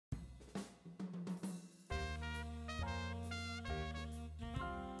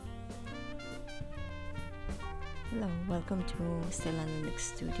Hello, welcome to Stella Lillig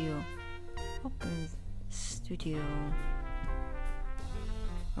Studio, open studio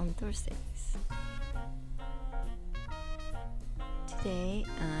on Thursdays. Today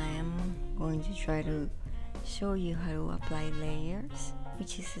I am going to try to show you how to apply layers,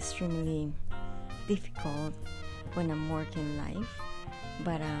 which is extremely difficult when I'm working live,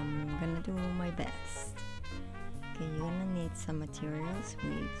 but I'm gonna do my best. Okay, you're gonna need some materials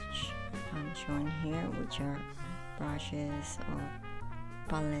which I'm showing here, which are brushes or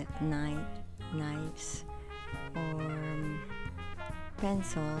palette knives or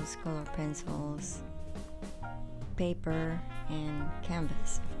pencils, color pencils, paper, and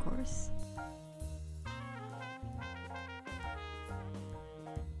canvas, of course.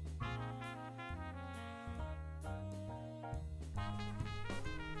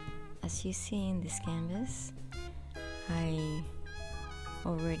 As you see in this canvas, I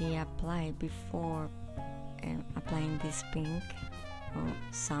already applied before applying this pink or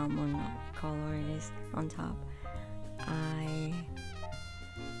salmon color it is on top. I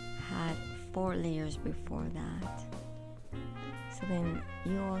had 4 layers before that. So then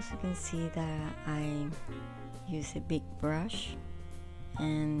you also can see that I use a big brush,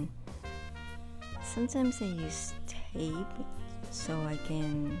 and sometimes I use tape so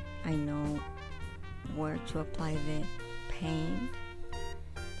I know where to apply the paint,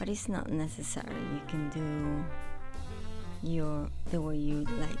 but it's not necessary. You can do the way you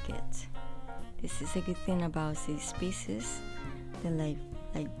like it. This is a good thing about these pieces. They're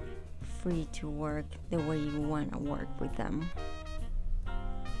like free to work the way you want to work with them.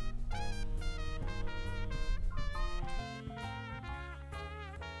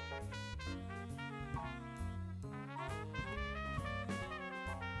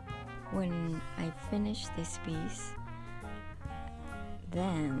 When I finished this piece,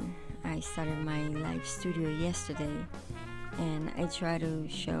 then I started my live studio yesterday, and I try to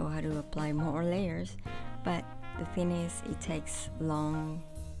show how to apply more layers, but the thing is it takes long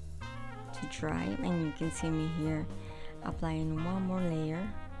to dry, and you can see me here applying one more layer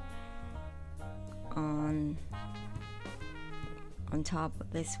on top of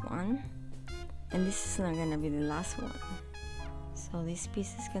this one, and this is not gonna be the last one. So this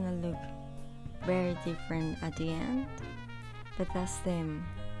piece is gonna look very different at the end, but that's the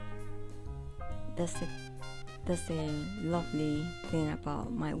lovely thing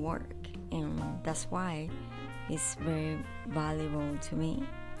about my work, and that's why it's very valuable to me,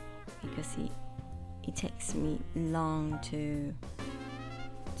 because it takes me long to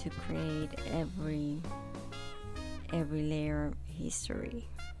create every layer of history.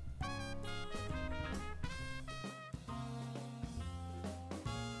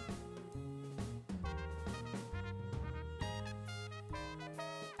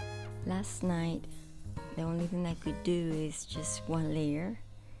 Last night, the only thing I could do is just one layer,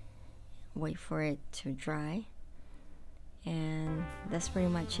 wait for it to dry, and that's pretty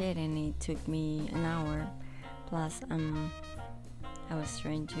much it. And it took me an hour. Plus, I was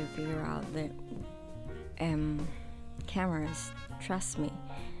trying to figure out the cameras. Trust me,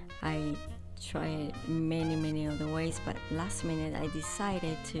 I tried many other ways, but last minute I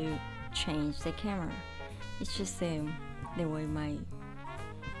decided to change the camera. It's just the way my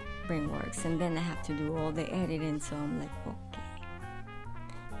brain works, and then I have to do all the editing, so I'm like, okay.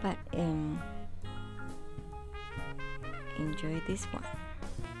 But enjoy this one.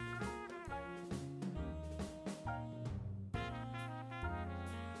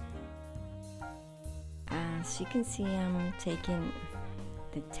 As you can see, I'm taking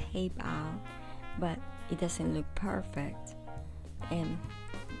the tape out, but it doesn't look perfect, and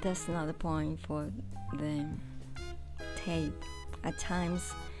that's not the point for the tape. At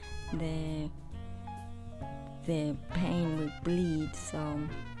times the paint will bleed, so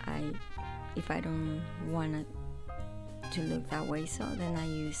if I don't want it to look that way, so then I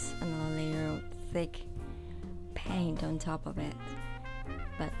use another layer of thick paint on top of it.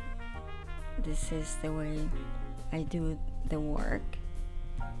 But this is the way I do the work,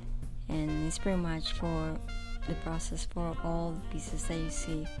 and it's pretty much for the process for all the pieces that you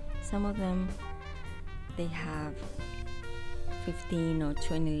see. Some of them, they have 15 or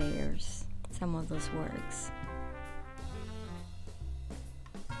 20 layers, some of those works.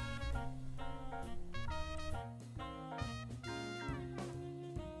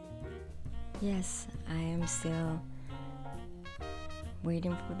 Yes, I am still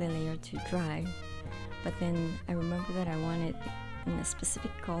waiting for the layer to dry, but then I remember that I want it in a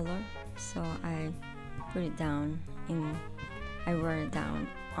specific color, so I put it down I wrote it down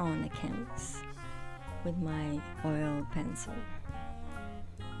on the canvas with my oil pencil.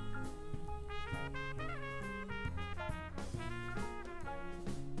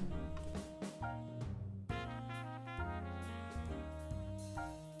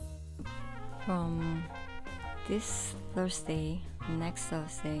 From this Thursday, next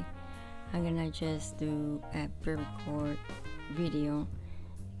Thursday, I'm gonna just do a pre-record video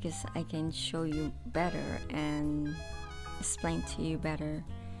because I can show you better and explain to you better.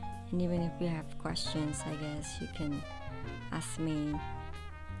 And even if you have questions, I guess you can ask me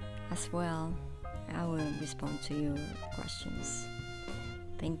as well. I will respond to your questions.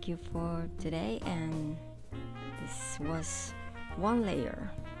 Thank you for today, and this was one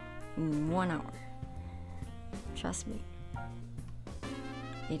layer in 1 hour. Trust me,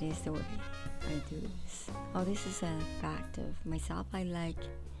 it is the way I do this. Oh, this is a fact of myself. I like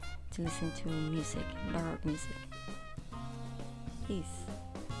to listen to music, baroque music. Please,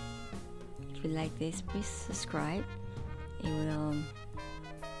 if you like this, please subscribe. It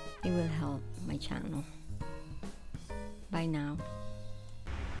will help my channel. Bye now.